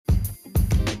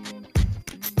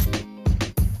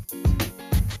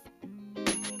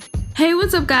Hey,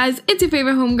 what's up, guys? It's your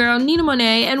favorite homegirl, Nina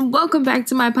Monet, and welcome back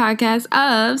to my podcast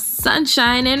of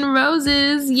Sunshine and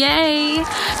Roses. Yay!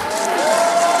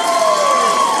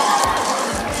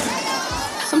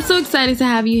 I'm so excited to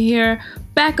have you here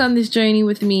back on this journey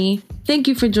with me. Thank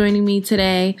you for joining me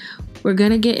today. We're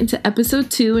going to get into episode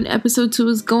 2, and episode 2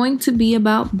 is going to be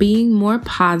about being more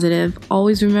positive,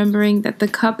 always remembering that the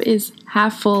cup is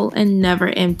half full and never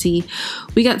empty.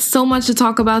 We got so much to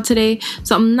talk about today,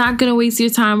 so I'm not going to waste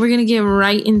your time. We're going to get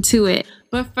right into it.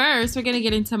 But first, we're going to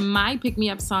get into my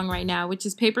pick-me-up song right now, which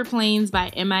is Paper Planes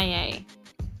by MIA.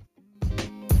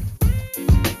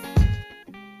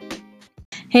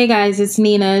 Hey guys, it's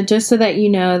Nina. Just so that you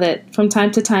know that from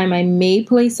time to time I may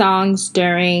play songs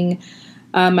during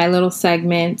my little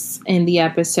segments in the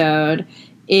episode.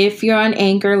 If you're on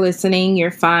Anchor listening, you're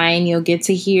fine. You'll get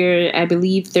to hear, I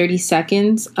believe, 30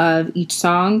 seconds of each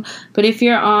song. But if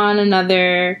you're on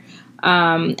another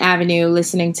avenue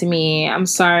listening to me, I'm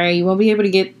sorry, you won't be able to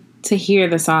get to hear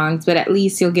the songs, but at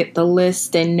least you'll get the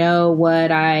list and know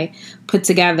what I put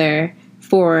together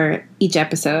for each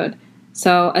episode.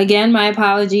 So again, my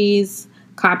apologies,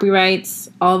 copyrights,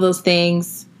 all those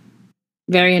things,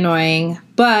 very annoying,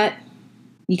 but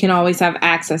you can always have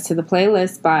access to the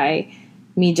playlist by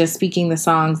me just speaking the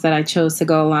songs that I chose to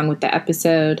go along with the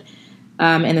episode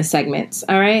and the segments.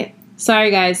 All right.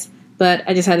 Sorry, guys, but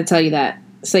I just had to tell you that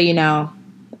so you know.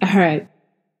 All right.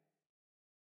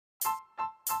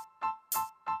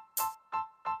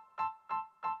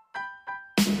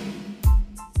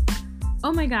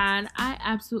 Oh my God, I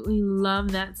absolutely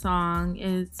love that song.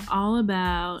 It's all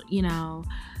about,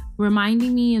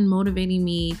 reminding me and motivating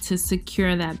me to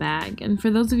secure that bag. And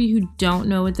for those of you who don't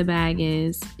know what the bag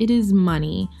is, it is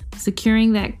money,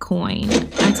 securing that coin.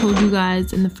 I told you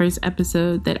guys in the first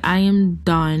episode that I am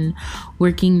done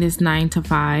working this 9 to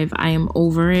 5. I am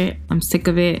over it. I'm sick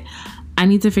of it. I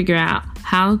need to figure out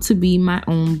how to be my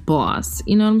own boss.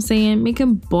 You know what I'm saying?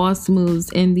 Making boss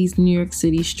moves in these New York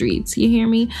City streets. You hear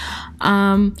me?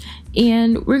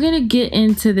 And we're going to get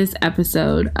into this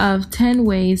episode of 10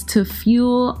 ways to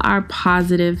fuel our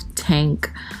positive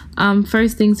tank.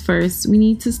 First things first, we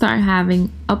need to start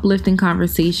having uplifting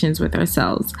conversations with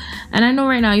ourselves. And I know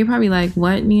right now you're probably like,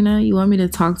 what, Nina? You want me to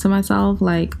talk to myself?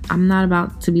 Like, I'm not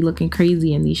about to be looking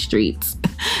crazy in these streets.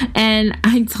 And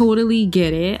I totally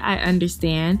get it. I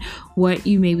understand what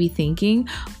you may be thinking.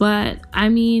 But I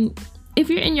mean, if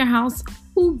you're in your house,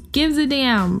 who gives a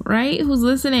damn, right? Who's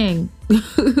listening?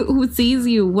 Who sees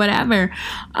you? Whatever.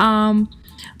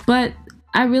 But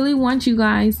I really want you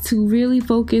guys to really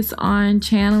focus on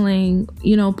channeling,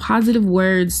 positive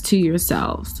words to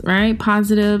yourselves, right?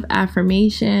 Positive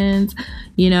affirmations.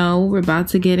 We're about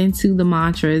to get into the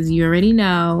mantras. You already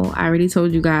know. I already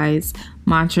told you guys,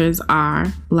 mantras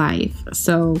are life.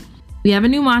 So we have a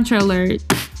new mantra alert.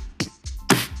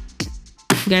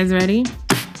 You guys ready?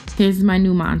 Here's my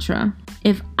new mantra.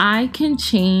 If I can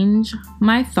change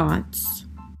my thoughts,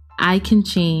 I can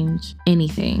change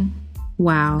anything.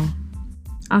 Wow.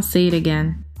 I'll say it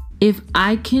again. If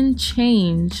I can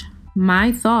change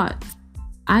my thoughts,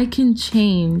 I can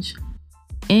change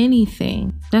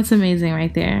anything. That's amazing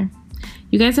right there.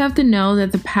 You guys have to know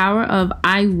that the power of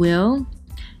I will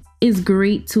is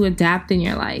great to adapt in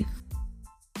your life.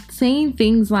 Saying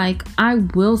things like, I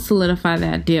will solidify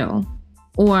that deal,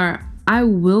 or I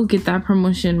will get that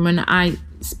promotion when I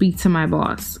speak to my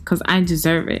boss because I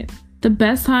deserve it. The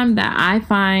best time that I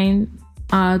find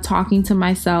talking to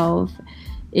myself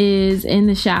is in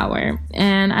the shower.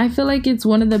 And I feel like it's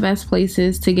one of the best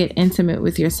places to get intimate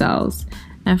with yourselves.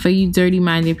 And for you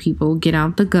dirty-minded people, get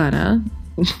out the gutter.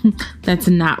 That's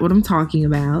not what I'm talking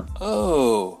about.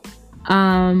 Oh.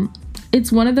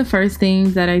 It's one of the first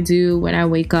things that I do when I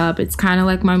wake up. It's kind of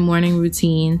like my morning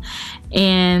routine.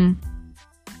 And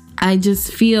I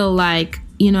just feel like,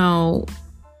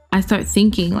 I start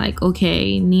thinking like,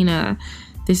 okay, Nina,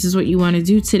 this is what you want to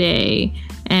do today.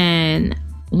 And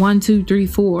 1, 2, 3,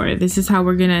 4. This is how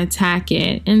we're going to attack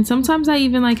it. And sometimes I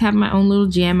even have my own little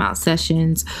jam out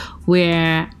sessions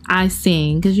where I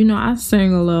sing. Because, I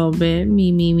sing a little bit.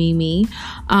 Me.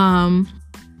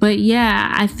 But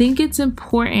yeah, I think it's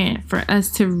important for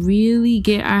us to really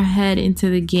get our head into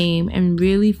the game and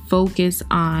really focus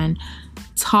on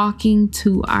talking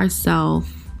to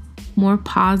ourselves more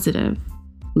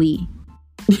positively.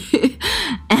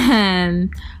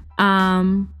 And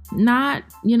not,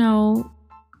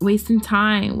 wasting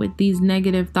time with these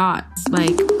negative thoughts.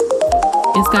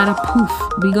 It's gotta poof,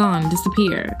 be gone,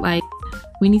 disappear.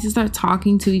 We need to start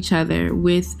talking to each other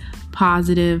with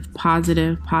positive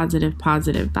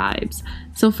vibes.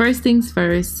 So first things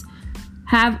first,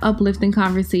 have uplifting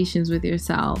conversations with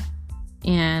yourself.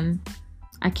 And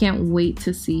I can't wait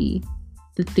to see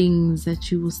the things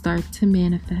that you will start to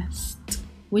manifest.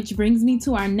 Which brings me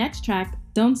to our next track,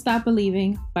 Don't Stop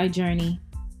Believing by Journey.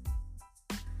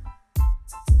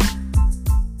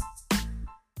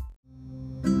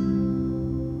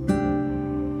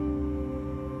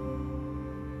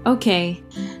 Okay,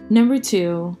 number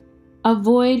 2,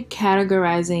 avoid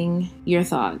categorizing your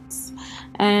thoughts.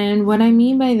 And what I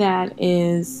mean by that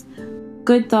is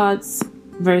good thoughts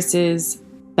versus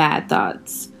bad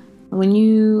thoughts. When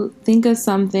you think of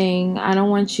something, I don't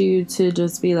want you to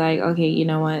just be like, okay, you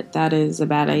know what? That is a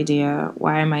bad idea.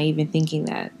 Why am I even thinking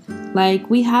that? Like,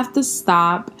 we have to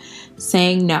stop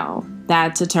saying, no,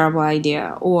 that's a terrible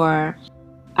idea, or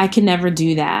I can never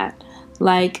do that.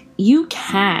 Like, you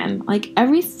can. Like,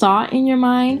 every thought in your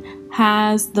mind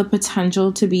has the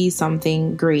potential to be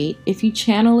something great if you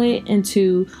channel it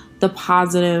into the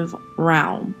positive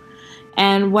realm.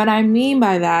 And what I mean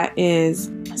by that is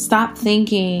stop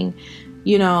thinking,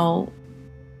 well,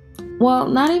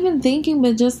 not even thinking,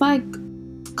 but just like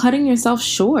cutting yourself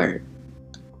short.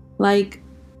 Like,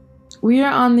 we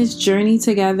are on this journey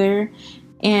together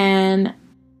and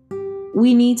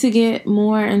we need to get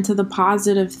more into the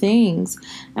positive things,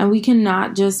 and we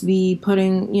cannot just be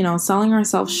selling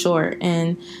ourselves short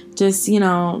and just,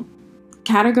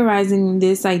 categorizing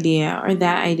this idea or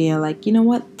that idea, like, you know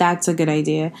what, that's a good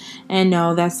idea, and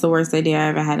no, that's the worst idea I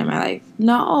ever had in my life.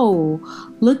 No,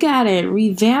 look at it,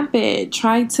 revamp it,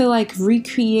 try to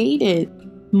recreate it,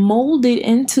 mold it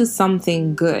into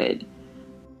something good.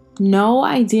 No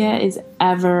idea is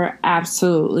ever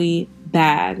absolutely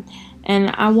bad, and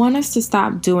I want us to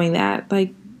stop doing that.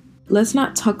 Like, let's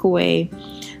not tuck away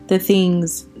the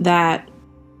things that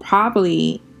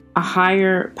probably a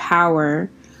higher power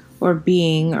or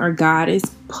being or God is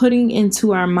putting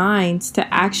into our minds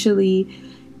to actually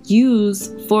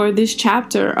use for this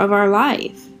chapter of our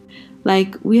life.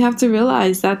 Like, we have to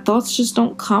realize that thoughts just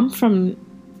don't come from,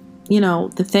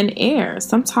 the thin air.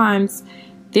 Sometimes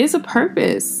there's a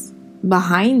purpose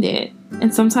behind it.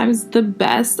 And sometimes the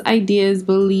best ideas,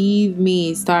 believe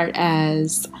me, start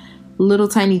as little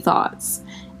tiny thoughts.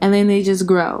 And then they just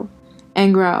grow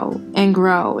and grow and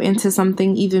grow into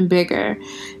something even bigger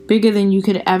than you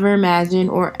could ever imagine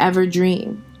or ever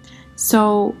dream.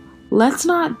 So let's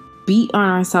not beat on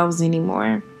ourselves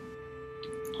anymore.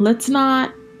 Let's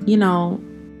not,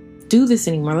 do this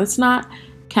anymore. Let's not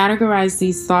categorize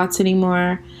these thoughts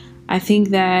anymore. I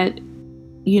think that,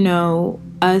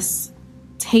 us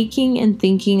taking and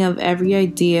thinking of every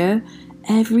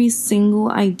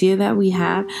single idea that we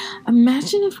have.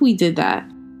 Imagine if we did that.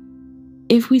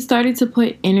 If we started to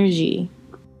put energy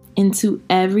into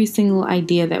every single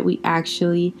idea that we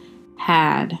actually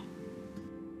had,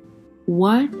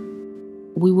 what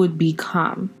we would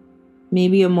become.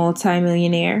 Maybe a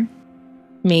multimillionaire.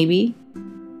 Maybe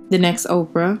the next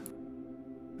Oprah.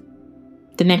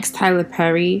 The next Tyler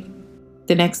Perry.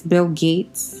 The next Bill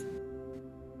Gates.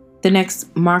 The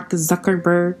next Mark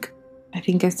Zuckerberg. I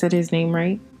think I said his name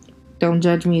right. Don't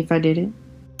judge me if I didn't.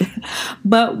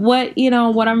 But what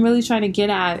I'm really trying to get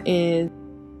at is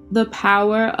the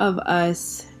power of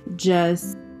us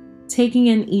just taking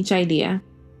in each idea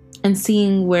and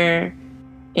seeing where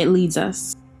it leads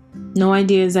us. No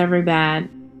idea is ever bad.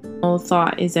 No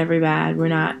thought is ever bad. We're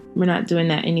not doing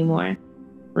that anymore.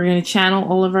 We're going to channel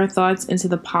all of our thoughts into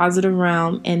the positive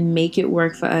realm and make it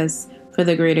work for us for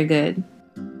the greater good.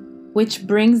 Which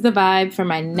brings the vibe for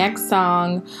my next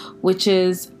song, which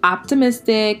is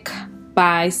Optimistic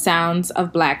by Sounds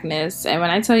of Blackness. And when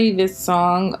I tell you this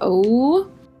song,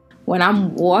 when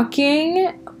I'm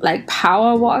walking, like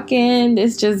power walking,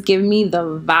 this just give me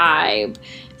the vibe.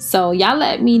 So y'all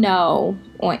let me know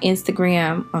on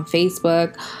Instagram, on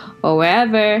Facebook, or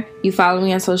wherever you follow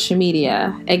me on social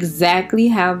media, exactly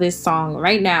how this song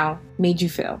right now made you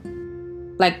feel.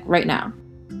 Like right now.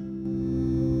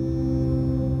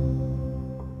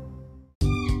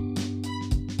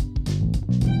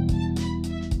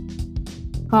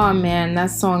 Oh man,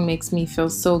 that song makes me feel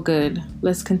so good.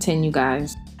 Let's continue,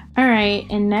 guys. All right,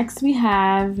 and next we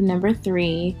have number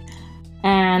 3,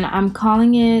 and I'm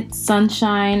calling it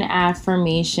Sunshine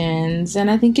Affirmations, and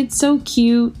I think it's so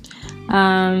cute.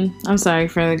 I'm sorry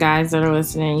for the guys that are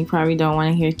listening. You probably don't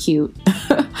want to hear cute,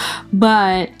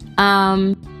 but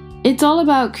it's all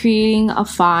about creating a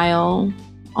file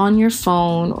on your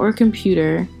phone or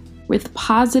computer with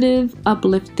positive,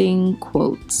 uplifting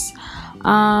quotes.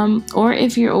 Or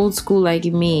if you're old school like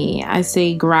me, I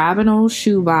say grab an old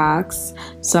shoebox,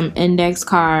 some index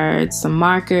cards, some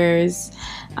markers,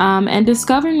 and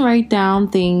discover and write down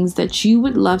things that you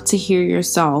would love to hear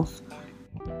yourself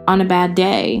on a bad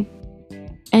day,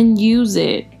 and use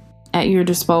it at your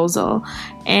disposal.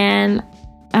 And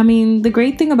I mean, the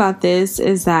great thing about this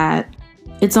is that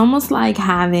it's almost like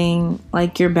having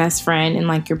like your best friend in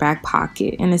like your back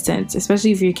pocket in a sense,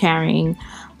 especially if you're carrying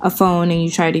a phone and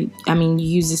you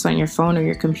use this on your phone or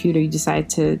your computer, you decide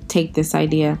to take this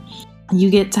idea. You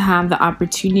get to have the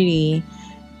opportunity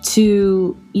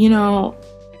to,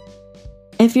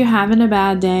 if you're having a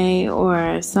bad day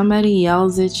or somebody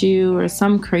yells at you or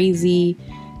some crazy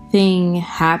thing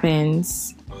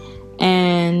happens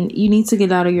and you need to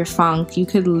get out of your funk, you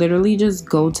could literally just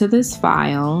go to this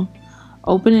file,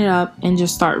 open it up, and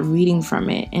just start reading from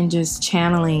it and just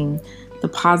channeling the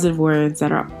positive words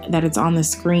that it's on the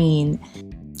screen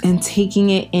and taking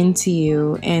it into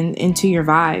you and into your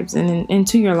vibes and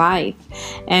into your life,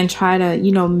 and try to,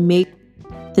 make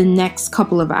the next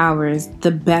couple of hours the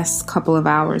best couple of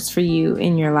hours for you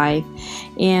in your life.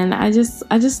 And I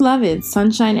just love it.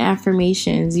 Sunshine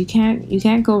affirmations, you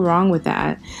can't go wrong with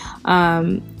that.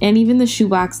 And even the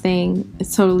shoebox thing,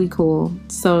 it's totally cool.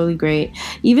 It's totally great.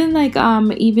 Even like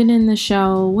even in the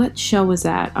show, what show was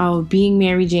that? Oh, Being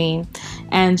Mary Jane,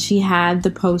 and she had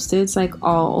the Post-its like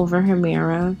all over her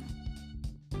mirror.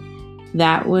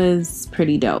 That was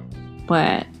pretty dope.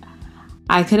 But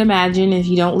I could imagine if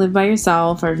you don't live by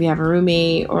yourself, or if you have a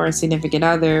roommate or a significant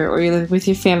other, or you live with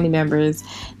your family members,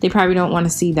 they probably don't want to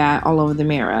see that all over the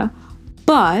mirror.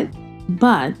 But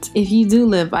if you do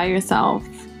live by yourself,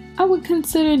 I would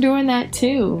consider doing that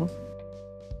too.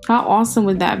 How awesome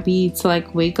would that be to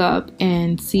like wake up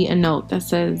and see a note that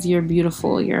says you're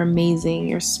beautiful, you're amazing,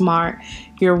 you're smart,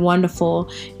 you're wonderful,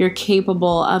 you're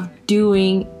capable of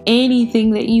doing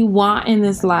anything that you want in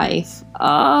this life.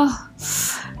 Oh,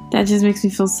 that just makes me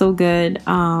feel so good.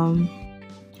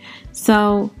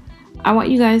 So I want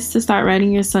you guys to start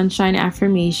writing your sunshine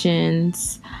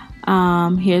affirmations.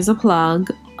 Here's a plug.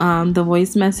 The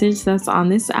voice message that's on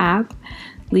this app.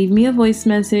 Leave me a voice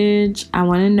message. I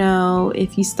want to know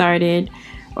if you started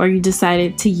or you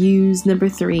decided to use number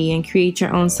 3 and create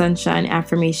your own sunshine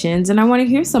affirmations. And I want to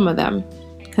hear some of them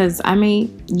because I may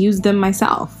use them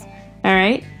myself. All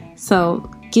right. So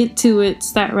get to it.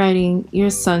 Start writing your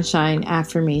sunshine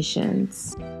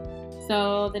affirmations.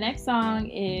 So the next song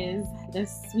is The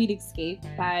Sweet Escape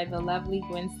by the lovely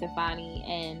Gwen Stefani.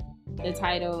 And the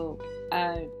title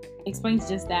explains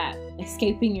just that,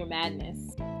 escaping your madness.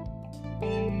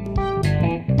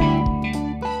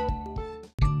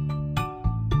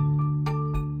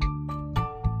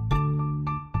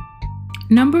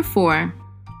 Number 4,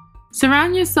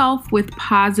 surround yourself with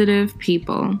positive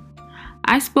people.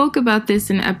 I spoke about this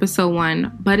in episode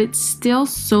 1, but it's still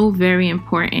so very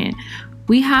important.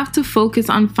 We have to focus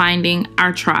on finding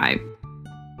our tribe.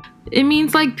 It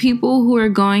means like people who are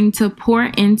going to pour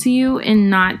into you and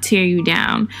not tear you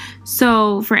down.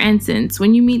 So for instance,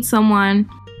 when you meet someone,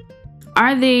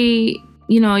 are they,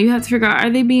 you have to figure out, are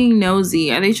they being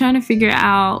nosy? Are they trying to figure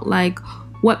out like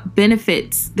what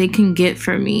benefits they can get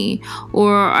from me?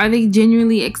 Or are they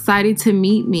genuinely excited to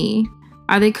meet me?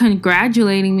 Are they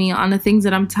congratulating me on the things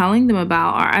that I'm telling them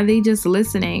about? Or are they just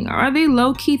listening? Or are they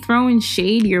low-key throwing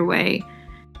shade your way?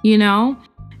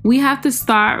 We have to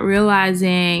start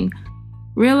realizing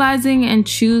and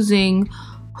choosing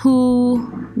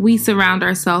who we surround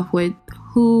ourselves with,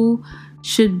 who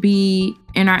should be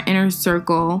in our inner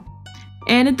circle.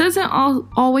 And it doesn't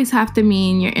always have to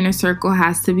mean your inner circle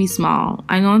has to be small.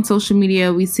 I know on social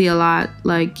media we see a lot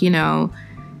like,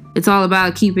 it's all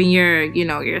about keeping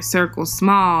your circle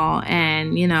small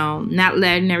and, not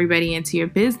letting everybody into your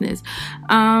business.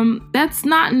 That's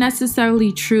not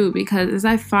necessarily true, because as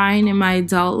I find in my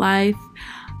adult life,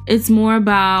 it's more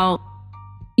about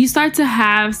you start to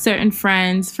have certain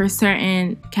friends for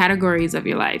certain categories of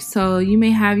your life. So you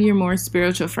may have your more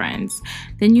spiritual friends.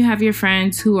 Then you have your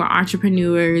friends who are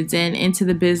entrepreneurs and into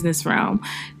the business realm.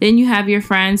 Then you have your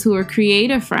friends who are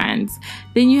creative friends.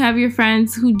 Then you have your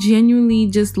friends who genuinely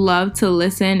just love to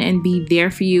listen and be there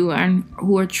for you and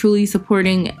who are truly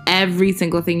supporting every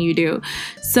single thing you do.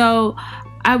 So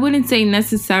I wouldn't say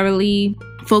necessarily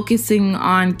focusing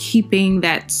on keeping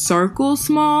that circle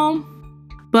small,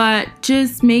 but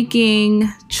just making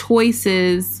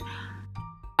choices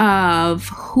of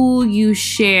who you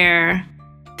share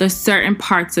the certain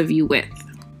parts of you with.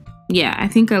 Yeah, I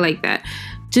think I like that.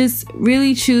 Just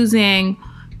really choosing,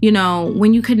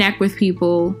 when you connect with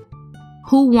people,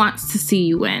 who wants to see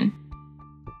you win.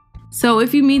 So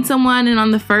if you meet someone and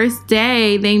on the first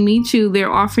day they meet you, they're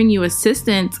offering you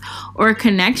assistance or a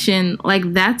connection,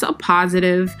 like that's a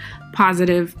positive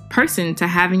person to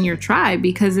have in your tribe,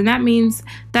 because then that means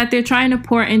that they're trying to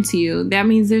pour into you. That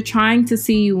means they're trying to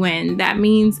see you win. That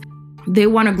means they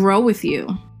want to grow with you.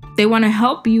 They want to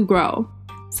help you grow.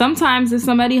 Sometimes if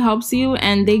somebody helps you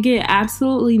and they get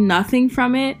absolutely nothing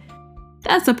from it,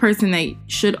 that's a person that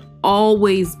should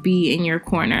always be in your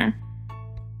corner.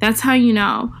 That's how you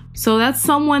know. So that's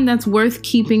someone that's worth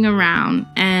keeping around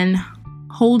and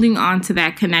holding on to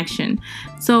that connection.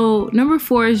 So number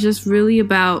 4 is just really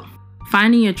about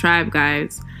finding your tribe,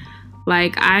 guys.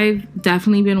 Like, I've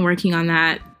definitely been working on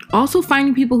that. Also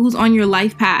finding people who's on your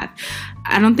life path.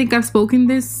 I don't think I've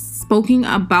spoken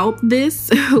about this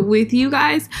with you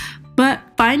guys, but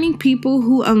finding people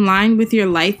who align with your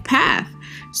life path.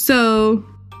 So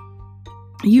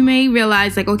you may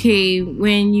realize, like, okay,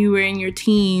 when you were in your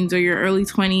teens or your early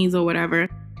 20s or whatever,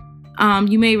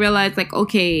 you may realize, like,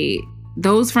 okay,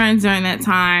 those friends during that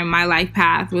time, my life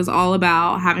path was all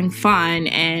about having fun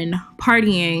and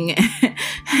partying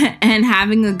and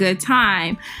having a good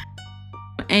time.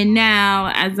 And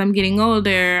now, as I'm getting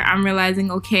older, I'm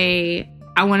realizing, okay,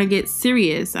 I want to get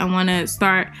serious. I want to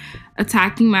start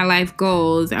attacking my life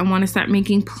goals. I want to start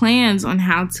making plans on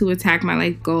how to attack my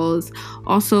life goals.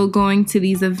 Also going to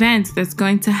these events that's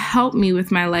going to help me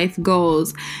with my life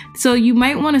goals. So you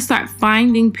might want to start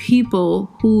finding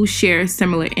people who share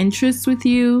similar interests with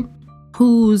you,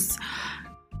 who's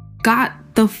got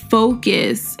the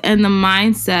focus and the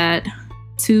mindset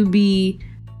to be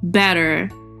better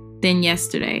than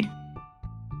yesterday.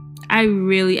 I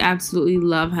really absolutely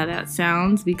love how that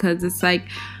sounds, because it's like,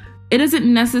 it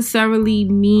doesn't necessarily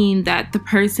mean that the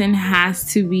person has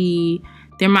to be,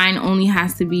 their mind only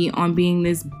has to be on being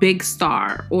this big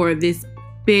star or this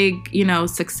big,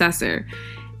 successor.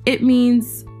 It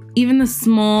means even the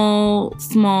small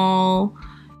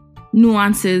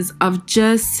nuances of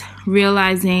just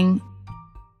realizing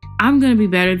I'm going to be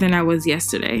better than I was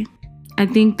yesterday. I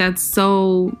think that's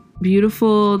so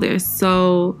beautiful. There's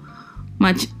so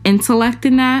much intellect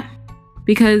in that,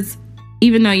 because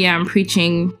even though, I'm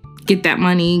preaching, get that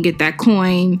money, get that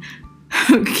coin,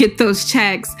 get those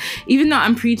checks. Even though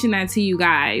I'm preaching that to you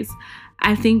guys,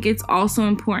 I think it's also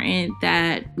important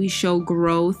that we show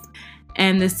growth,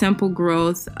 and the simple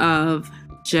growth of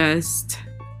just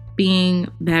being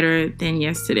better than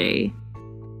yesterday.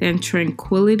 And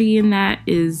tranquility in that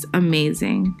is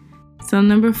amazing. So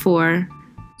number 4,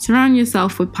 surround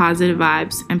yourself with positive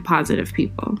vibes and positive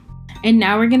people. And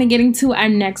now we're going to get into our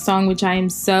next song, which I am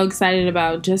so excited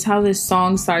about. Just how this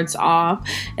song starts off,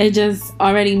 it just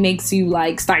already makes you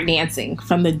start dancing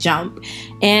from the jump.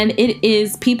 And it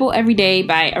is People Every Day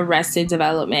by Arrested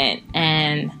Development.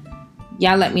 And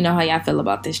y'all let me know how y'all feel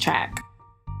about this track.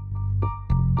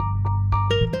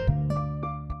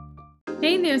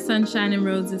 Hey there, Sunshine and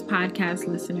Roses podcast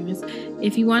listeners.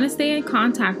 If you want to stay in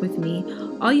contact with me,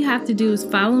 all you have to do is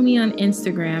follow me on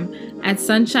Instagram at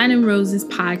Sunshine and Roses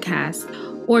Podcast,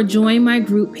 or join my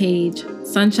group page,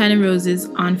 Sunshine and Roses,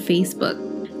 on Facebook.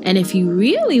 And if you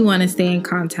really want to stay in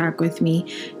contact with me,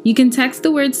 you can text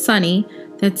the word Sunnie,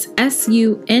 that's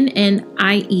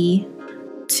SUNNIE,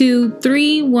 to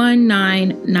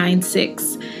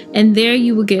 31996. And there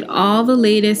you will get all the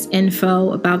latest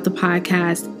info about the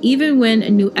podcast, even when a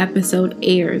new episode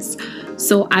airs.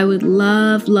 So I would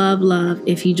love, love, love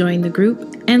if you join the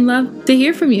group, and love to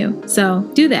hear from you. So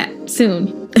do that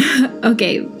soon.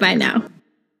 Okay, bye now.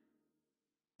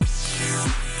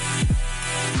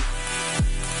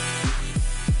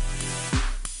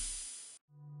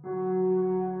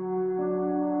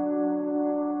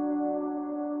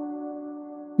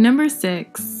 Number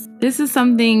 6. This is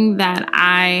something that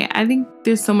I think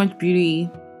there's so much beauty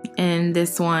in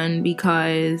this one,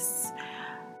 because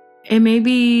it may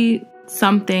be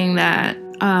something that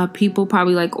people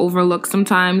probably overlook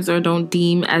sometimes or don't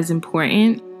deem as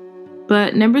important.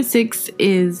 But number 6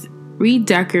 is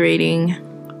redecorating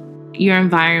your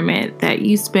environment that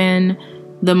you spend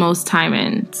the most time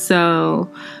in. So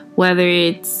whether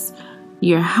it's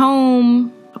your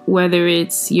home, whether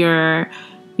it's your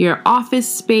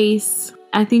office space,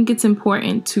 I think it's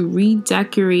important to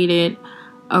redecorate it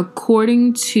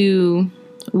according to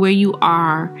where you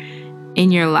are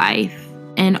in your life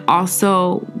and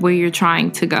also where you're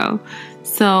trying to go.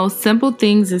 So simple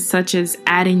things such as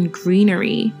adding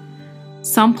greenery,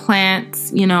 some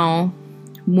plants,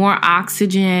 more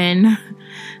oxygen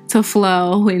to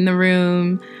flow in the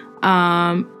room,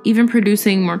 even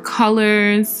producing more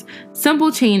colors, simple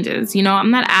changes.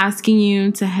 I'm not asking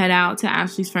you to head out to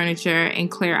Ashley's Furniture and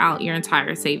clear out your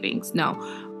entire savings. No,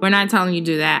 we're not telling you to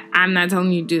do that. I'm not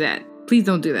telling you to do that. Please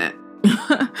don't do that.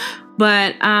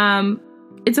 But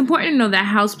it's important to know that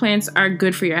houseplants are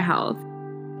good for your health,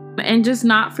 and just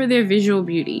not for their visual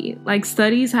beauty.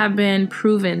 Studies have been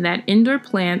proven that indoor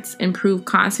plants improve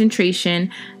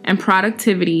concentration and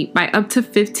productivity by up to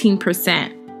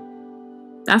 15%.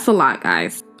 That's a lot,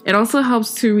 guys. It also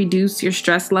helps to reduce your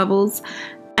stress levels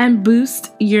and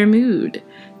boost your mood.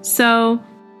 So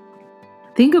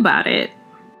think about it.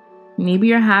 Maybe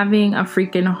you're having a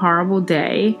freaking horrible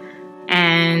day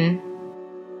and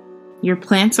your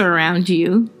plants are around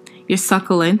you, your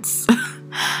succulents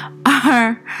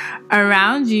are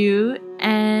around you,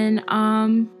 and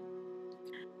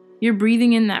you're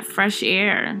breathing in that fresh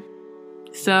air.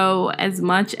 So as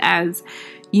much as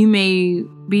you may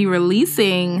be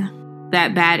releasing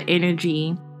that bad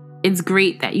energy, it's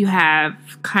great that you have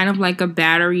kind of like a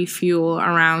battery fuel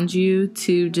around you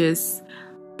to just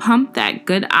pump that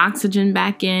good oxygen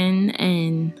back in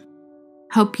and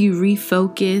help you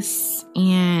refocus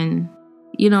and,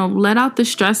 let out the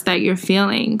stress that you're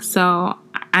feeling. So,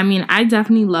 I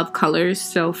definitely love colors.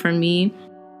 So for me,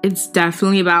 it's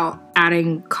definitely about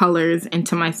adding colors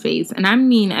into my space. And I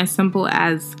mean as simple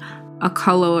as a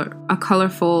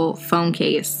colorful phone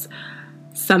case,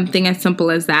 something as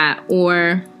simple as that.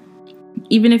 Or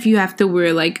even if you have to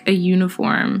wear like a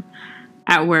uniform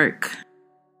at work,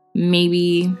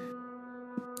 maybe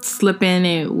slip in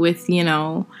it with,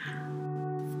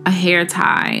 a hair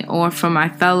tie, or for my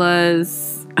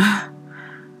fellas,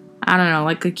 I don't know,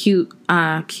 like a cute,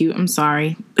 I'm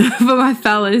sorry, for my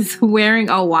fellas, wearing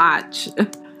a watch,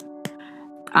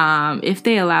 if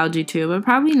they allowed you to, but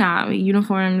probably not.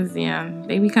 Uniforms, yeah,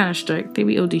 they be kind of strict, they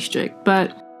be OD strict,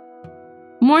 but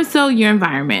more so your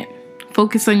environment.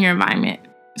 Focus on your environment.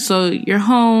 So your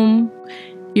home,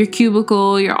 your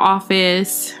cubicle, your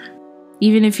office,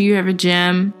 even if you have a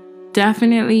gym,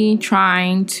 definitely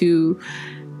trying to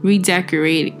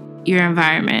redecorate your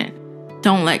environment.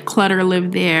 Don't let clutter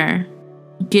live there.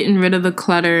 Getting rid of the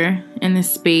clutter in the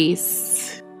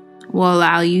space will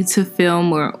allow you to feel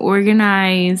more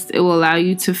organized. It will allow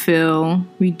you to feel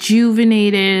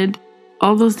rejuvenated.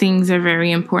 All those things are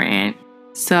very important.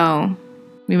 So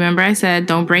remember I said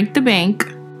don't break the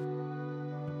bank,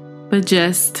 but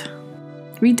just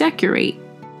redecorate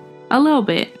a little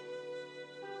bit.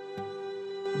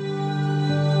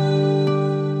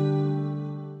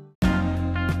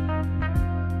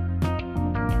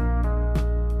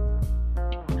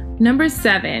 Number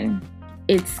 7,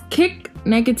 it's kick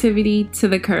negativity to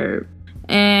the curb.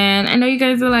 And I know you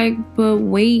guys are like, but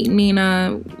wait,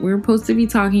 Nina, we're supposed to be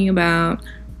talking about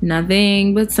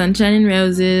nothing but sunshine and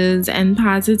roses and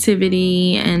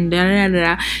positivity and da da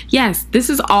da da. Yes,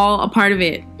 this is all a part of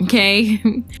it, okay?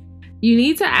 You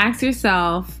need to ask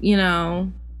yourself,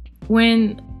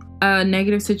 when a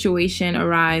negative situation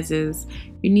arises,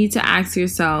 you need to ask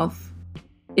yourself,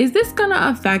 is this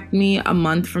gonna affect me a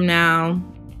month from now?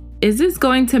 Is this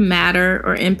going to matter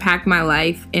or impact my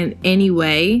life in any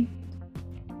way?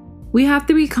 We have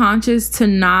to be conscious to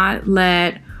not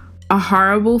let a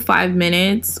horrible 5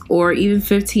 minutes or even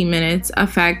 15 minutes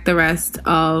affect the rest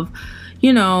of,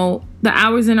 the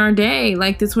hours in our day,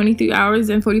 like the 23 hours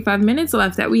and 45 minutes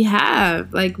left that we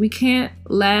have. Like, we can't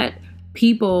let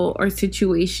people or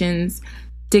situations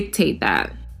dictate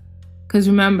that. Because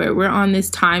remember, we're on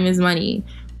this time is money.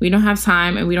 We don't have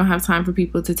time, and we don't have time for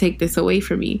people to take this away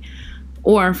from me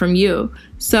or from you.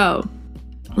 So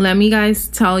let me guys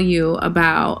tell you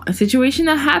about a situation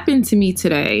that happened to me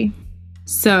today.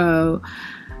 So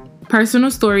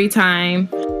personal story time.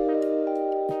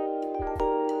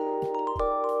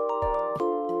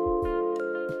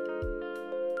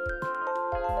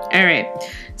 All right.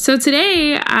 So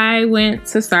today I went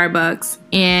to Starbucks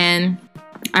and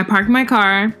I parked my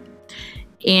car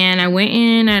and I went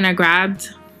in and I grabbed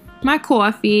my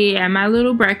coffee and my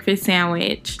little breakfast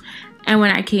sandwich. And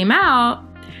when I came out,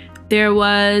 there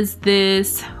was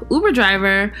this Uber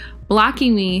driver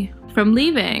blocking me from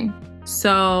leaving.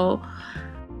 So,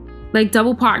 like,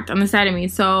 double parked on the side of me.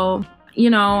 So,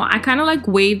 I kind of like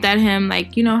waved at him,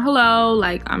 like, hello,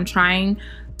 like, I'm trying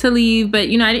to leave. But,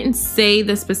 I didn't say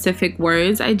the specific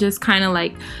words. I just kind of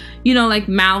like,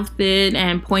 mouthed it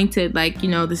and pointed, like,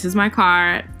 this is my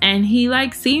car. And he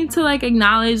like seemed to like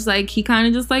acknowledge, like, he kind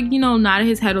of just like, nodded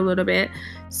his head a little bit.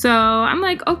 So I'm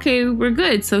like, okay, we're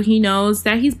good. So he knows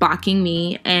that he's blocking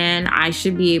me and I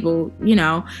should be able,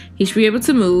 he should be able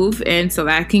to move and so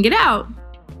that I can get out.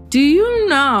 Do you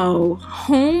know,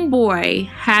 homeboy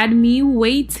had me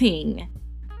waiting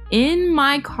in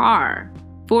my car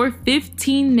for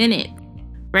 15 minutes,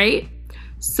 right?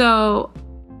 So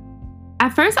at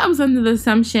first I was under the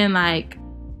assumption like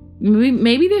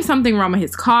maybe there's something wrong with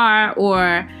his car,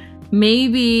 or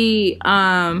maybe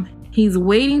he's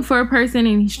waiting for a person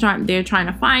and they're trying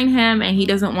to find him and he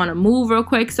doesn't want to move real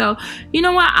quick. So you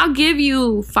know what? I'll give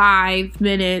you 5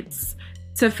 minutes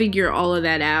to figure all of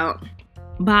that out.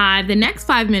 By the next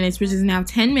 5 minutes, which is now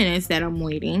 10 minutes that I'm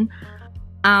waiting,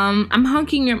 I'm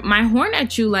honking my horn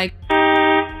at you, like,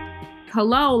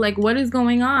 hello, like, what is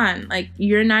going on? Like,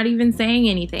 you're not even saying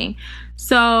anything.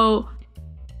 So,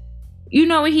 you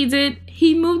know what he did?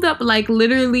 He moved up like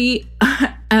literally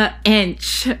an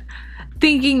inch,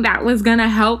 thinking that was gonna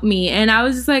help me. And I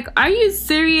was just like, are you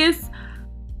serious?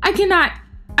 Are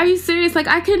you serious? Like,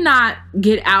 I could not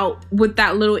get out with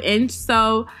that little inch.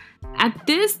 So at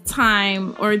this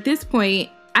time, or at this point,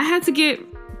 I had to get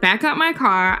back out my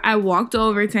car. I walked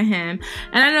over to him,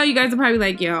 and I know you guys are probably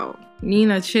like, yo,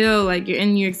 Nina, chill, like, you're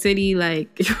in New York City, like,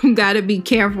 you gotta be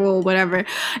careful, whatever.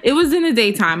 It was in the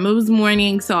daytime, it was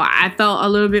morning, so I felt a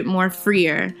little bit more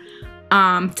freer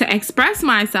to express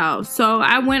myself. So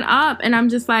I went up, and I'm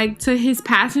just like, to his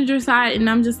passenger side, and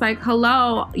I'm just like,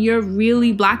 hello, you're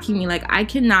really blocking me. Like, I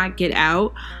cannot get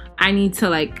out. I need to,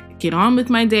 like, get on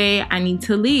with my day. I need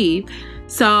to leave.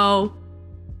 So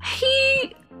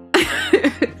he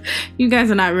you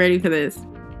guys are not ready for this.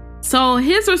 So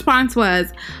his response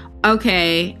was,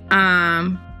 okay,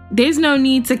 there's no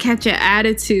need to catch an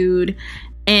attitude,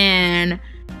 and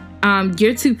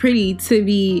you're too pretty to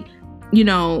be, you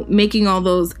know, making all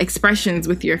those expressions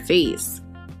with your face.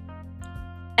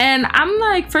 And I'm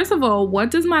like, first of all,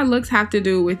 what does my looks have to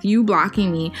do with you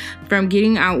blocking me from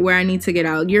getting out where I need to get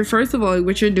out? You're, first of all,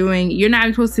 what you're doing, you're not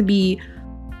supposed to be,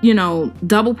 you know,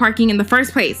 double parking in the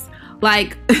first place.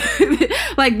 Like,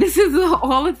 like, this is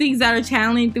all the things that are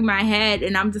channeling through my head.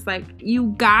 And I'm just like, you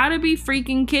gotta be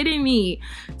freaking kidding me.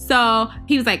 So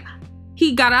he was like,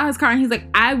 he got out his car and he's like,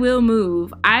 I will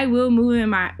move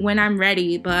when I'm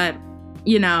ready. But,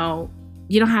 you know,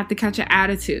 you don't have to catch an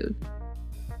attitude.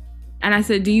 And I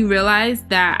said, do you realize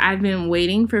that I've been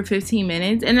waiting for 15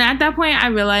 minutes? And at that point, I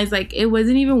realized, like, it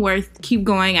wasn't even worth keep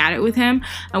going at it with him.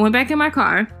 I went back in my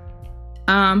car.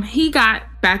 He got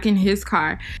back in his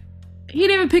car. He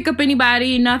didn't even pick up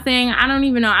anybody, nothing. I don't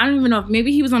even know if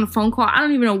maybe he was on a phone call. I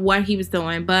don't even know what he was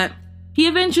doing, but he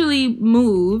eventually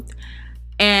moved.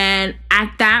 And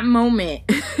at that moment,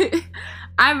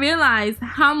 I realized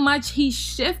how much he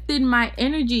shifted my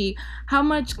energy, how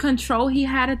much control he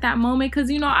had at that moment.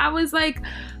 Because, you know, I was like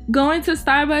going to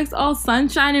Starbucks all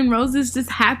sunshine and roses,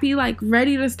 just happy, like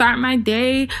ready to start my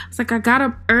day. It's like I got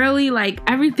up early, like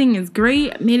everything is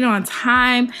great. I made it on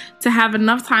time to have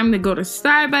enough time to go to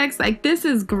Starbucks. Like, this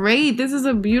is great. This is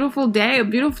a beautiful day, a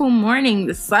beautiful morning.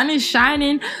 The sun is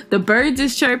shining. The birds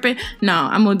is chirping. No,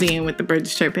 I'm ODing with the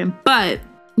birds chirping. But,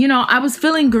 you know, I was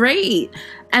feeling great.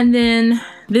 And then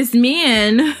this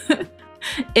man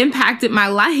impacted my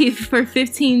life for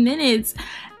 15 minutes.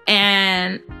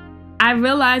 And I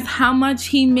realized how much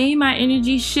he made my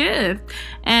energy shift.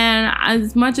 And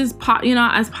as much as,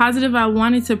 as positive I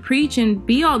wanted to preach and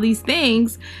be all these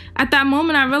things, at that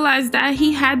moment I realized that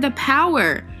he had the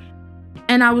power.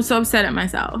 And I was so upset at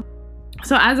myself.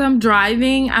 So as I'm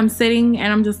driving, I'm sitting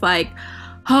and I'm just like,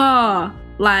 oh,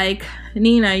 like,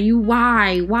 Nina,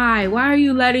 why are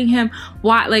you letting him,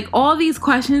 why? Like, all these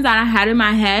questions that I had in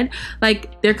my head,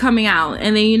 like, they're coming out.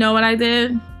 And then you know what I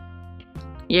did?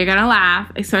 You're gonna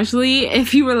laugh, especially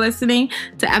if you were listening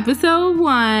to episode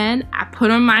 1. I put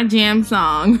on my jam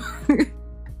song.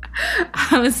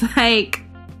 I was like,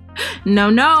 no,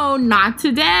 not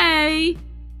today.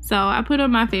 So I put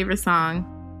on my favorite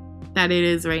song that it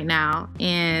is right now,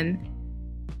 and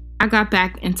I got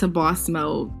back into boss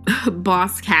mode,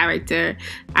 boss character.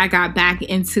 I got back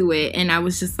into it, and I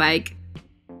was just like,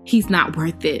 he's not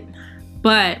worth it.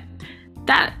 But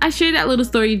that I share that little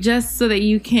story just so that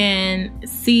you can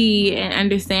see and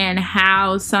understand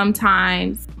how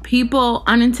sometimes people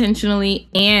unintentionally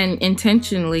and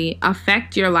intentionally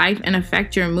affect your life and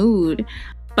affect your mood.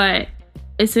 But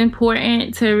it's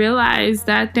important to realize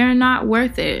that they're not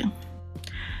worth it.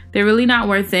 They're really not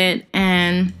worth it.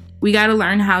 And we got to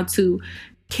learn how to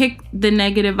kick the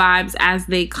negative vibes as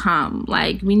they come.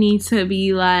 Like, we need to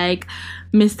be like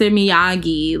Mr.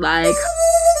 Miyagi, like,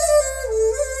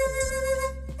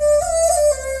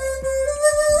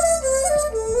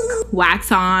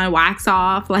 wax on, wax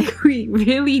off. Like, we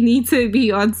really need to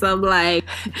be on some, like,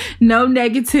 no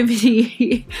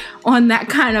negativity on that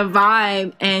kind of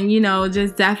vibe. And, you know,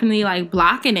 just definitely like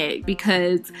blocking it,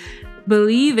 because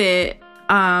believe it,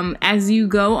 as you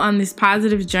go on this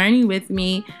positive journey with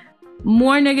me,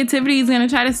 more negativity is going to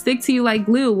try to stick to you like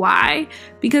glue. Why?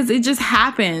 Because it just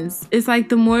happens. It's like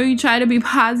the more you try to be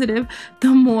positive, the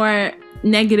more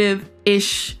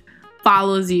negative-ish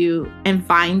follows you and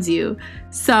finds you.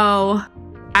 So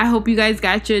I hope you guys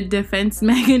got your defense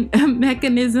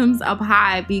mechanisms up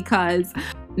high, because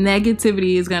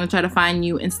negativity is going to try to find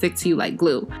you and stick to you like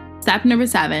glue. Step number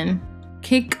 7,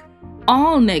 kick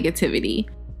all negativity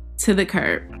to the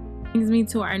curb. Brings me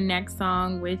to our next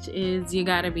song, which is You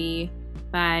Gotta Be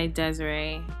by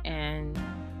Des'ree. And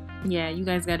yeah, you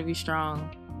guys gotta be strong.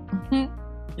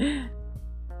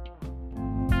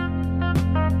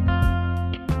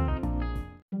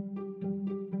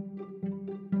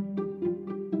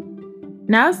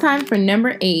 Now it's time for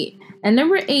number 8. And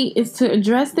number 8 is to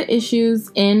address the issues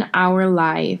in our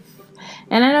life.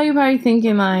 And I know you're probably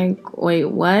thinking like, wait,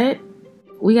 what?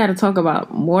 We got to talk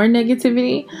about more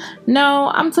negativity? No,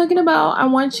 I'm talking about I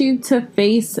want you to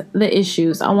face the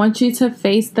issues. I want you to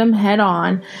face them head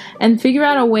on and figure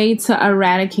out a way to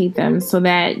eradicate them so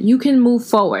that you can move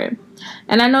forward.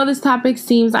 And I know this topic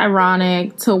seems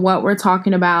ironic to what we're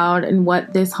talking about and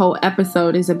what this whole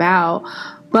episode is about,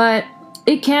 but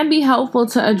it can be helpful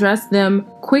to address them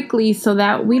quickly so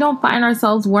that we don't find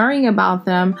ourselves worrying about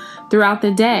them throughout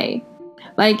the day.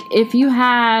 Like if you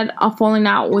had a falling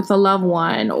out with a loved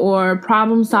one or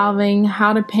problem solving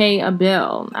how to pay a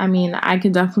bill. I mean, I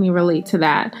could definitely relate to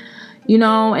that. You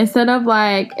know, instead of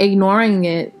like ignoring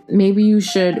it, maybe you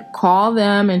should call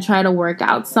them and try to work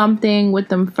out something with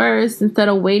them first instead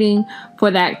of waiting for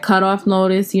that cutoff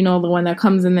notice, you know, the one that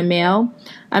comes in the mail.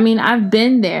 I mean, I've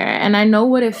been there and I know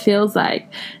what it feels like.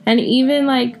 And even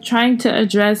like trying to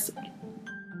address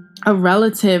a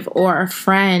relative or a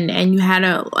friend and you had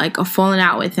a falling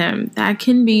out with him, that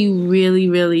can be really,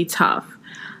 really tough.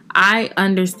 I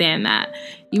understand that.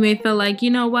 You may feel like,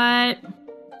 you know what?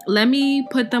 Let me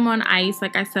put them on ice.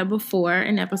 Like I said before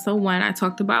in episode 1, I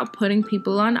talked about putting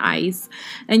people on ice.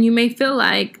 And you may feel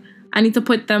like I need to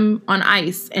put them on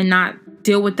ice and not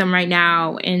deal with them right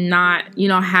now and not, you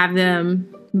know, have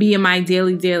them be in my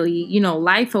daily, you know,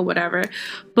 life or whatever.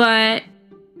 But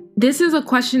this is a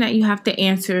question that you have to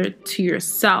answer to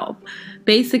yourself.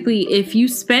 Basically, if you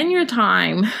spend your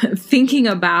time thinking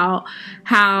about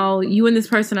how you and this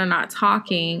person are not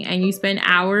talking and you spend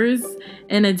hours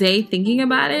in a day thinking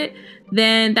about it,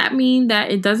 then that means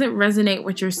that it doesn't resonate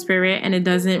with your spirit and it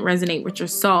doesn't resonate with your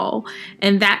soul.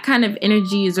 And that kind of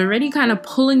energy is already kind of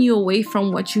pulling you away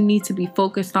from what you need to be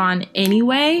focused on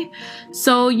anyway.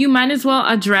 So you might as well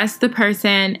address the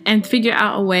person and figure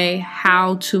out a way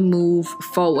how to move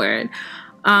forward.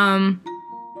 And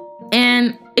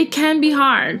it can be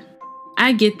hard.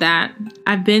 I get that.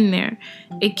 I've been there.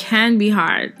 It can be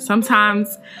hard.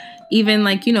 Sometimes even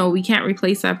like, you know, we can't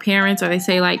replace our parents, or they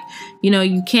say like, you know,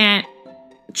 you can't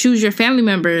choose your family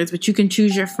members, but you can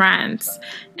choose your friends.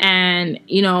 And,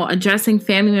 you know, addressing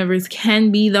family members can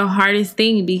be the hardest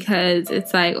thing because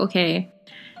it's like, okay,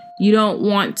 you don't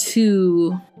want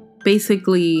to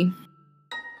basically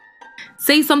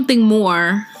say something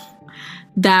more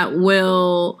that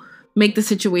will make the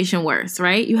situation worse,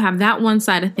 right? You have that one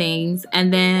side of things,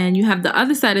 and then you have the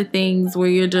other side of things where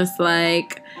you're just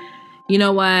like, you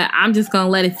know what, I'm just gonna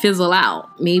let it fizzle out.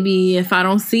 Maybe if I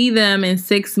don't see them in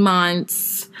 6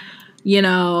 months, you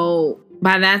know,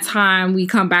 by that time we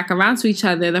come back around to each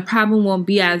other, the problem won't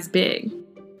be as big.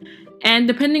 And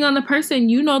depending on the person,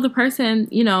 you know the person,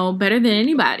 you know, better than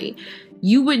anybody.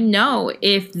 You would know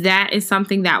if that is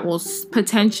something that will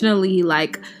potentially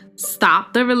like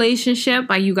stop the relationship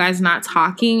by you guys not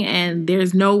talking, and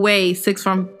there's no way 6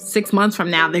 months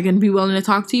from now they're going to be willing to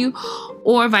talk to you,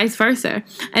 or vice versa.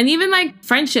 And even like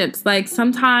friendships, like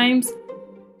sometimes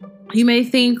you may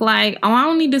think like, oh, I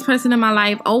don't need this person in my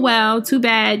life. Oh, well, too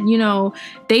bad. You know,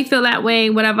 they feel that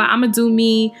way, whatever. I'm going to do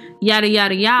me, yada,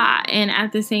 yada, yada. And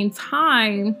at the same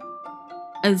time,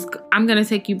 as I'm going to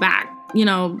take you back, you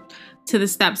know, to the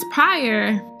steps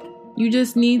prior. You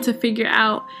just need to figure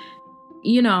out,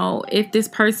 you know, if this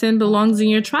person belongs in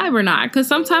your tribe or not. Because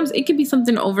sometimes it can be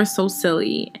something over so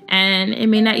silly, and it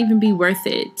may not even be worth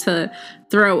it to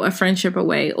throw a friendship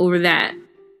away over that,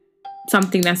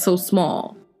 something that's so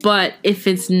small. But if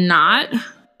it's not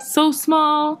so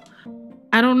small,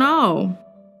 I don't know.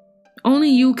 Only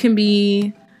you can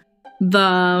be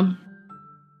the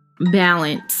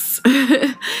balance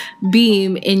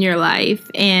beam in your life.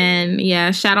 And yeah,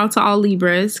 shout out to all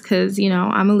Libras, because, you know,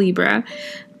 I'm a Libra.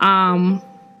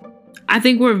 I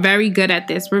think we're very good at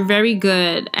this. We're very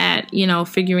good at, you know,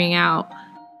 figuring out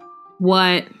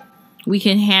what we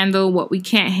can handle, what we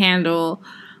can't handle.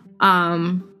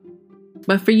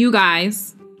 But for you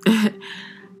guys,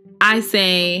 I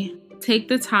say take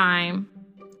the time,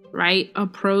 write a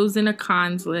pros and a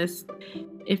cons list.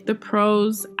 If the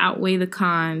pros outweigh the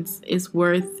cons, it's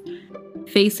worth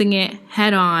facing it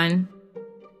head on,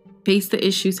 face the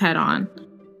issues head on,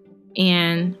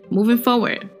 and moving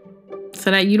forward so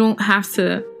that you don't have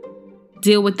to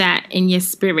deal with that in your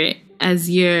spirit as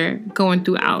you're going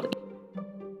throughout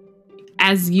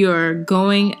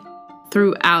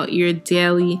your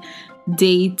daily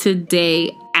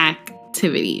day-to-day activities.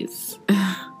 activities.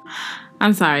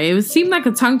 I'm sorry. It seemed like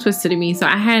a tongue twister to me, so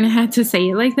I hadn't had to say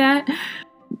it like that.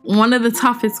 One of the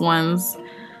toughest ones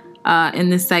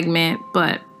in this segment,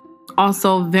 but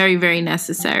also very, very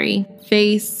necessary.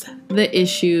 Face the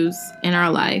issues in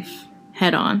our life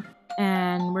head on.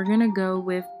 And we're going to go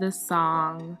with the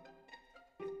song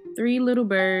Three Little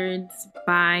Birds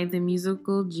by the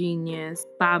musical genius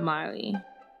Bob Marley.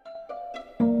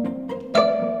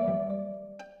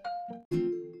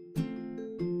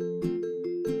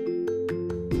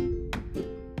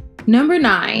 Number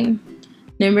nine,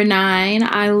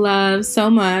 I love so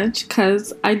much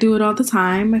because I do it all the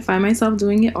time. I find myself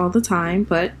doing it all the time,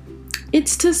 but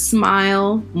it's to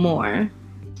smile more.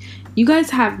 You guys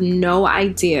have no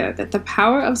idea that the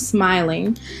power of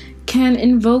smiling can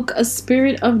invoke a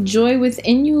spirit of joy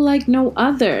within you like no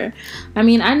other. I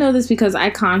mean, I know this because I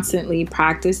constantly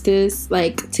practice this.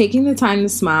 Like, taking the time to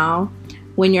smile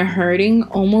when you're hurting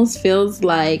almost feels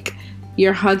like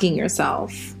you're hugging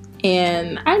yourself.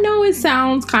 And I know it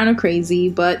sounds kind of crazy,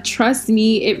 but trust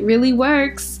me, it really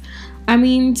works. I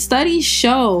mean, studies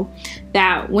show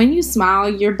that when you smile,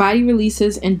 your body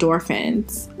releases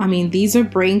endorphins. I mean, these are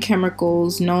brain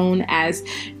chemicals known as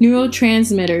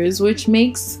neurotransmitters, which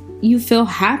makes you feel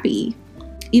happy.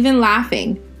 Even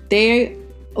laughing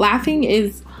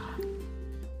is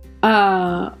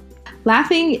a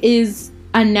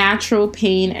natural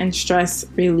pain and stress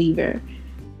reliever.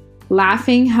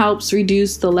 Laughing helps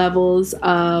reduce the levels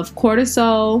of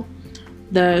cortisol,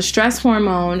 the stress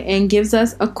hormone, and gives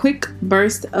us a quick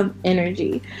burst of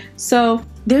energy. So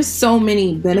there's so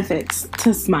many benefits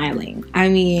to smiling. I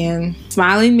mean,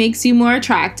 smiling makes you more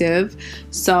attractive.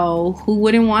 So who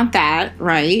wouldn't want that,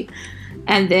 right?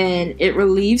 And then it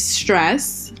relieves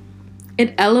stress.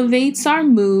 It elevates our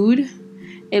mood.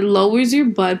 It lowers your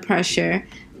blood pressure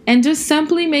and just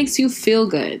simply makes you feel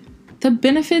good. The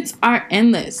benefits are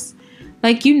endless.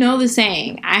 Like, you know the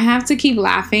saying, I have to keep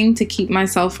laughing to keep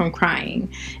myself from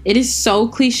crying. It is so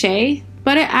cliche,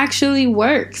 but it actually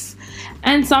works.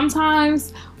 And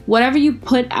sometimes whatever you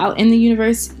put out in the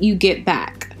universe, you get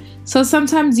back. So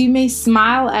sometimes you may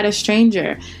smile at a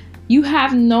stranger. You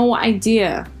have no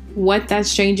idea what that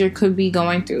stranger could be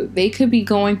going through. They could be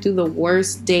going through the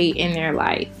worst day in their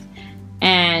life.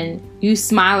 And you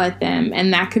smile at them,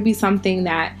 and that could be something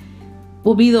that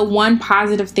will be the one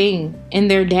positive thing in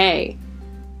their day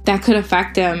that could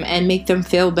affect them and make them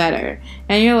feel better.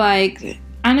 And you're like,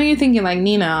 I know you're thinking like,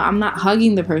 Nina, I'm not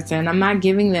hugging the person. I'm not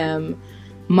giving them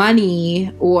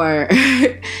money or,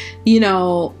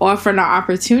 offering an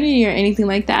opportunity or anything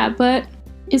like that. But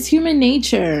it's human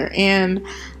nature. And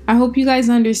I hope you guys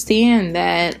understand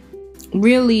that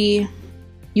really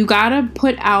you gotta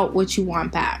put out what you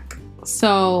want back.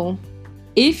 So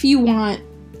if you want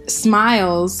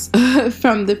smiles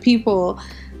from the people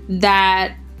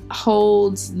that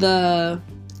holds the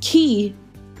key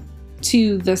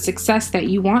to the success that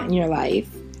you want in your life,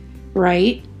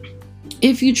 right?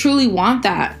 If you truly want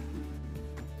that,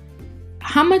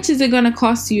 how much is it going to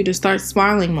cost you to start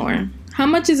smiling more? How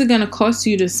much is it going to cost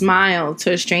you to smile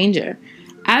to a stranger?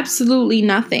 Absolutely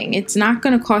nothing. It's not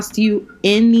going to cost you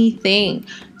anything.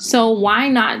 So why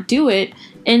not do it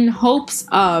in hopes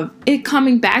of it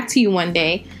coming back to you one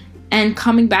day and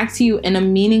coming back to you in a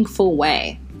meaningful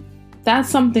way? That's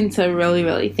something to really,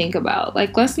 really think about.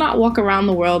 Like, let's not walk around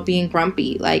the world being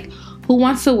grumpy. Like, who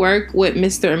wants to work with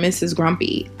Mr. or Mrs.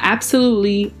 Grumpy?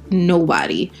 Absolutely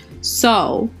nobody.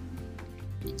 So,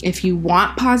 if you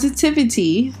want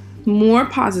positivity, more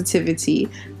positivity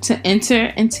to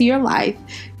enter into your life,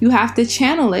 you have to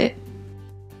channel it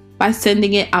by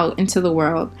sending it out into the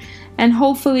world. And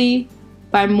hopefully,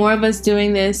 by more of us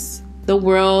doing this, the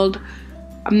world,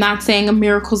 I'm not saying a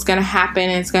miracle is going to happen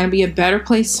and it's going to be a better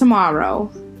place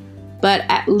tomorrow, but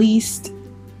at least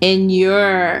in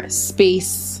your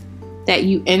space that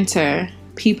you enter,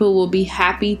 people will be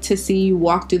happy to see you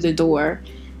walk through the door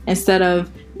instead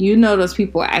of, those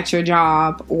people at your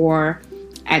job or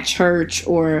at church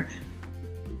or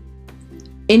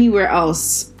anywhere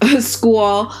else,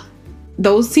 school,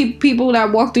 those people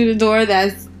that walk through the door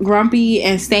that's grumpy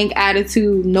and stank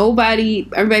attitude,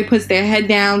 everybody puts their head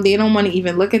down. They don't want to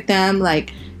even look at them.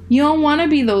 Like, you don't want to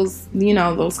be those,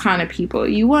 those kind of people.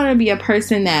 You want to be a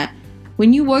person that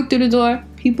when you walk through the door,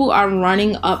 people are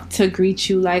running up to greet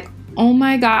you like, oh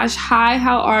my gosh, hi,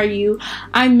 how are you?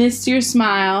 I missed your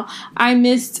smile. I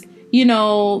missed,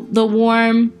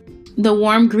 the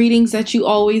warm greetings that you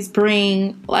always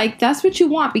bring. Like, that's what you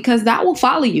want, because that will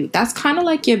follow you. That's kind of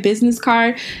like your business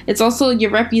card. It's also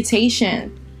your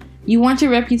reputation. You want your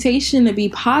reputation to be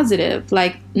positive.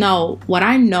 Like, no, what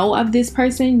I know of this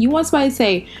person, you want somebody to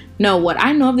say, no, what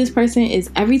I know of this person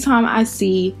is every time I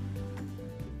see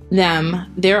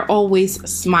them, they're always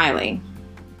smiling.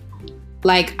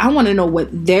 Like, I want to know what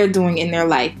they're doing in their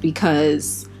life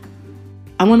because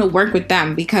I want to work with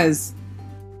them because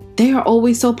they are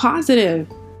always so positive.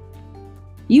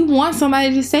 You want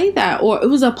somebody to say that, or it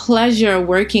was a pleasure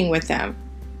working with them.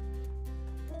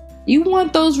 You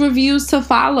want those reviews to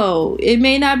follow. It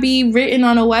may not be written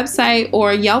on a website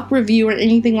or a Yelp review or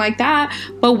anything like that,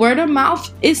 but word of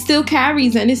mouth, it still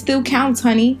carries and it still counts,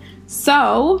 honey.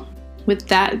 So, with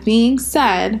that being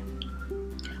said,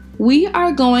 we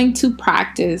are going to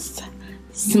practice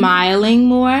smiling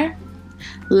more,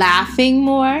 laughing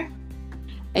more,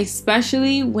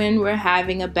 especially when we're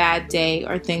having a bad day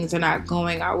or things are not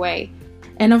going our way.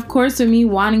 And of course, with me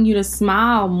wanting you to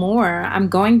smile more, I'm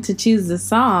going to choose the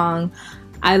song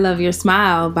I Love Your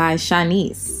Smile by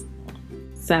Shanice.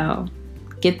 So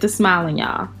get the smiling,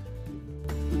 y'all.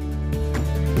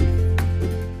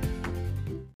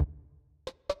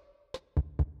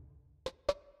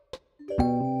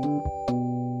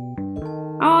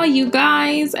 Oh, you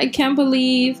guys, I can't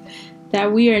believe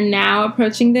that we are now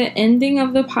approaching the ending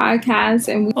of the podcast,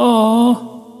 and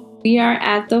we are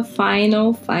at the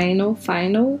final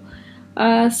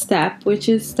step, which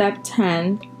is step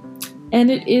 10,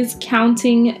 and it is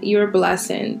counting your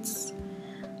blessings.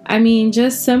 I mean,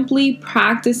 just simply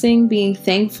practicing being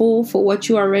thankful for what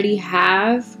you already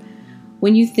have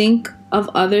when you think of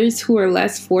others who are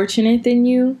less fortunate than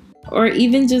you, or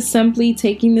even just simply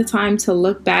taking the time to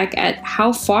look back at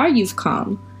how far you've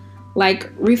come.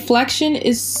 Like, reflection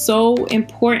is so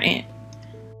important.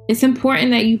 It's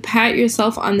important that you pat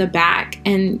yourself on the back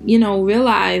and,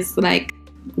 realize like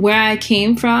where I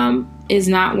came from is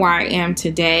not where I am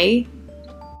today.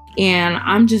 And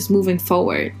I'm just moving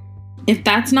forward. If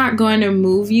that's not going to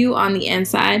move you on the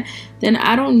inside, then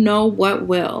I don't know what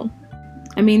will.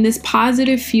 I mean, this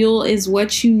positive fuel is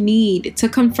what you need to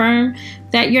confirm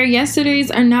that your yesterdays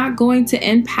are not going to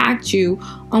impact you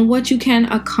on what you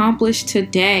can accomplish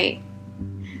today.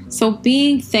 So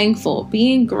being thankful,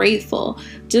 being grateful,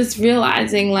 just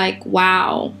realizing like,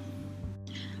 wow,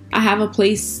 I have a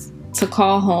place to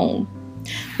call home.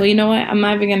 Well, you know what? I'm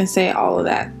not even going to say all of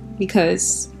that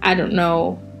because I don't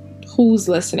know who's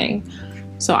listening.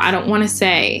 So I don't want to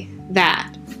say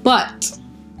that. But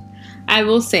I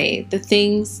will say the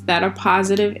things that are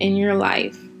positive in your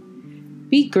life,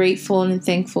 be grateful and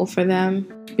thankful for them.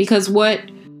 Because what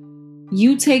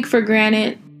you take for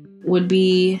granted would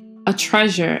be a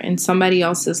treasure in somebody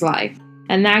else's life.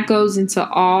 And that goes into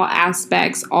all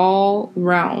aspects, all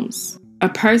realms. A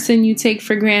person you take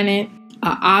for granted,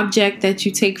 an object that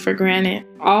you take for granted,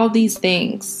 all these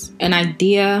things, an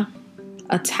idea,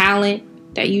 a talent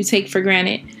that you take for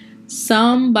granted,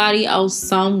 somebody else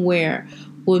somewhere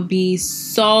would be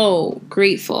so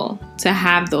grateful to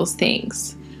have those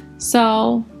things.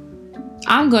 So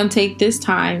I'm going to take this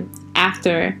time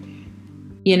after,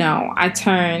 I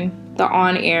turn the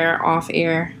on-air,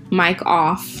 off-air mic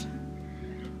off.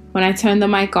 When I turn the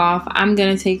mic off, I'm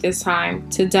going to take this time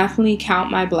to definitely count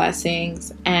my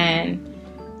blessings and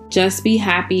just be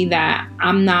happy that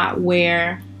I'm not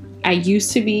where I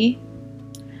used to be.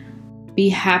 Be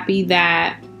happy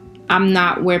that I'm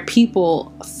not where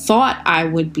people thought I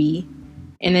would be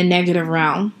in a negative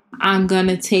realm. I'm going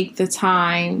to take the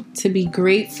time to be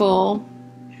grateful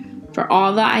for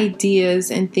all the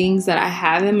ideas and things that I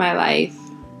have in my life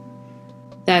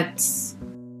that's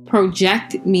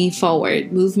project me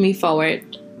forward, move me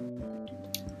forward.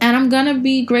 And I'm going to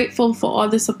be grateful for all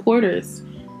the supporters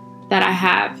that I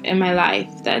have in my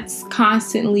life that's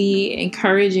constantly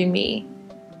encouraging me.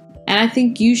 And I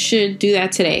think you should do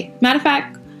that today. Matter of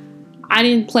fact, I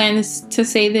didn't plan to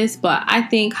say this, but I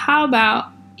think how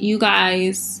about you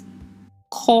guys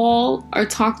call or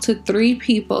talk to 3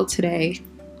 people today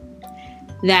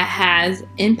that has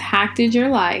impacted your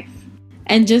life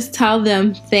and just tell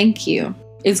them thank you.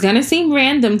 It's going to seem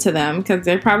random to them because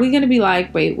they're probably going to be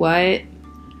like, wait, what?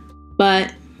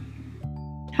 But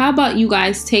how about you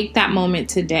guys take that moment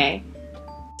today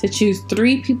to choose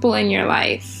 3 people in your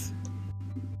life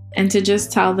and to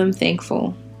just tell them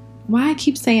thankful. Why I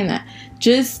keep saying that?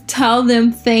 Just tell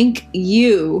them thank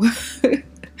you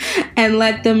and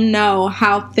let them know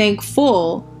how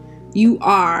thankful you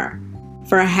are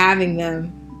for having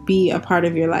them be a part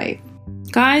of your life.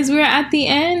 Guys, we're at the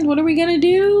end. What are we going to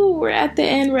do? We're at the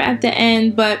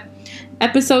end. But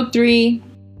episode 3,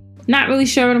 not really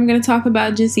sure what I'm going to talk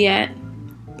about just yet.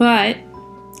 But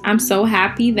I'm so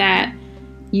happy that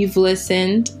you've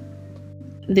listened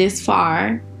this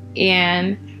far.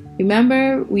 And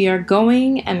Remember, we are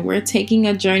going and we're taking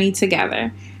a journey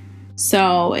together.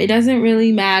 So it doesn't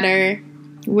really matter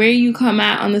where you come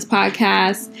out on this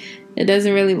podcast. It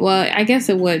doesn't really, well, I guess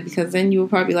it would, because then you would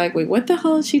probably be like, wait, what the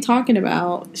hell is she talking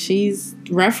about? She's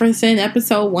referencing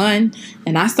episode 1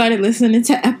 and I started listening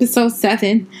to episode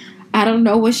 7. I don't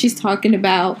know what she's talking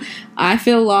about. I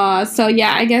feel lost. So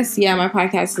yeah, I guess, yeah, my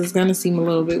podcast is going to seem a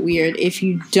little bit weird if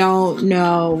you don't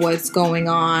know what's going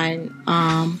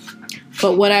on.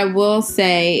 But what I will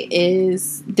say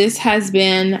is this has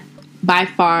been by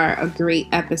far a great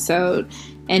episode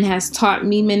and has taught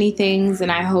me many things,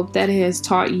 and I hope that it has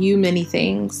taught you many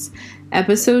things.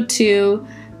 Episode 2,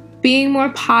 being more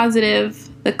positive.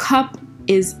 The cup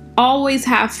is always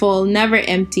half full, never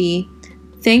empty.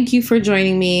 Thank you for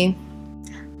joining me.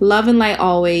 Love and light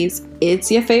always. It's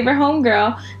your favorite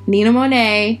homegirl, Nina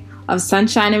Monet of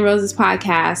Sunshine and Roses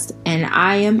podcast, and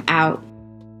I am out.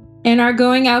 And our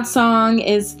going out song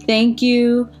is Thank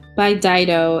You by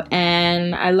Dido,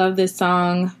 and I love this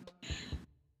song.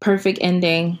 Perfect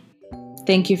ending.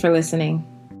 Thank you for listening.